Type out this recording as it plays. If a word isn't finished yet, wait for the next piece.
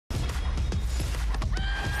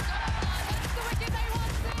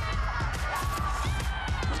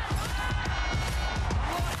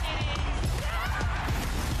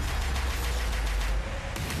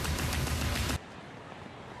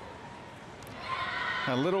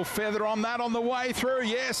A little feather on that on the way through.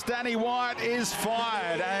 Yes, Danny White is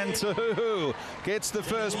fired, and Tahuhu gets the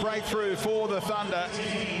first breakthrough for the Thunder.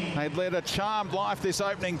 They'd led a charmed life, this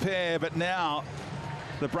opening pair, but now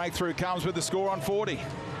the breakthrough comes with the score on 40.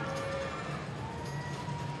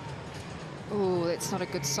 Oh, that's not a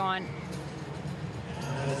good sign.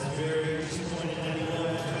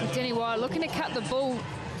 Danny White looking to cut the ball.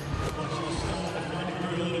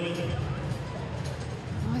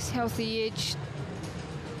 Nice healthy edge.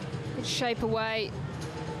 Good shape away.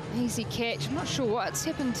 Easy catch. I'm not sure what's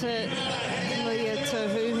happened to Lea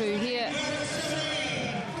Tahuhu here.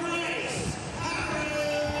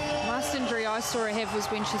 Last injury I saw her have was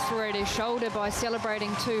when she threw at her shoulder by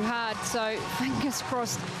celebrating too hard. So fingers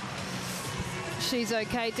crossed she's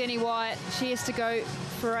okay. Danny White, she has to go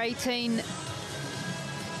for 18.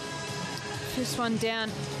 First one down.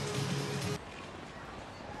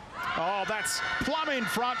 Oh, that's plumb in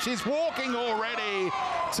front. She's walking already.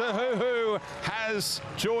 Tahuhu has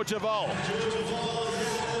Georgia Vol.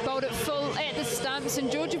 Bowled it full at the stumps, and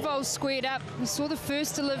Georgia Vol squared up. We saw the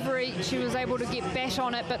first delivery. She was able to get bash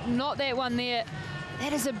on it, but not that one there.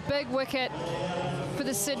 That is a big wicket for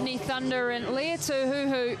the Sydney Thunder, and Lea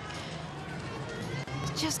Tahuhu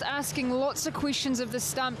just asking lots of questions of the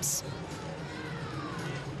stumps.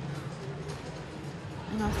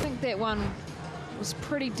 And I think that one was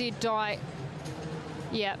pretty dead die.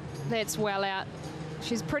 Yeah, that's well out.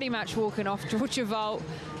 She's pretty much walking off Georgia Vol.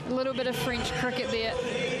 A little bit of French cricket there.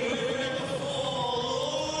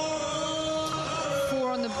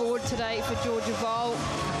 4 on the board today for Georgia Vol.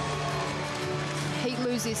 Heat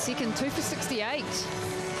lose their second, 2 for 68.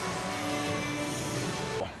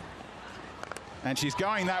 And she's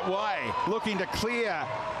going that way, looking to clear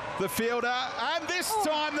the fielder, and this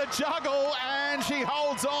time the juggle, and she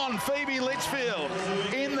holds on. Phoebe Litchfield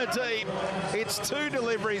in the deep. It's 2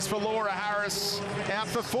 deliveries for Laura Harris, out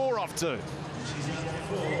for 4 off 2.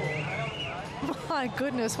 My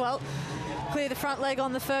goodness, well, clear the front leg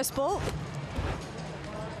on the first ball,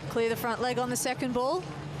 clear the front leg on the second ball,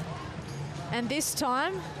 and this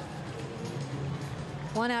time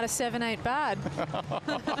 1 out of 7 ain't bad.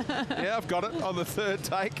 Yeah, I've got it on the third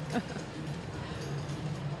take.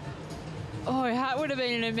 Oh, her heart would have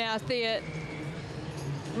been in her mouth there.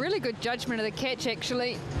 Really good judgment of the catch,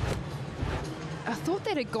 actually. I thought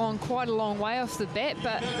that had gone quite a long way off the bat,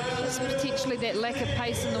 but it's potentially that lack of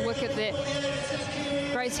pace in the wicket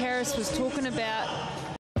that Grace Harris was talking about.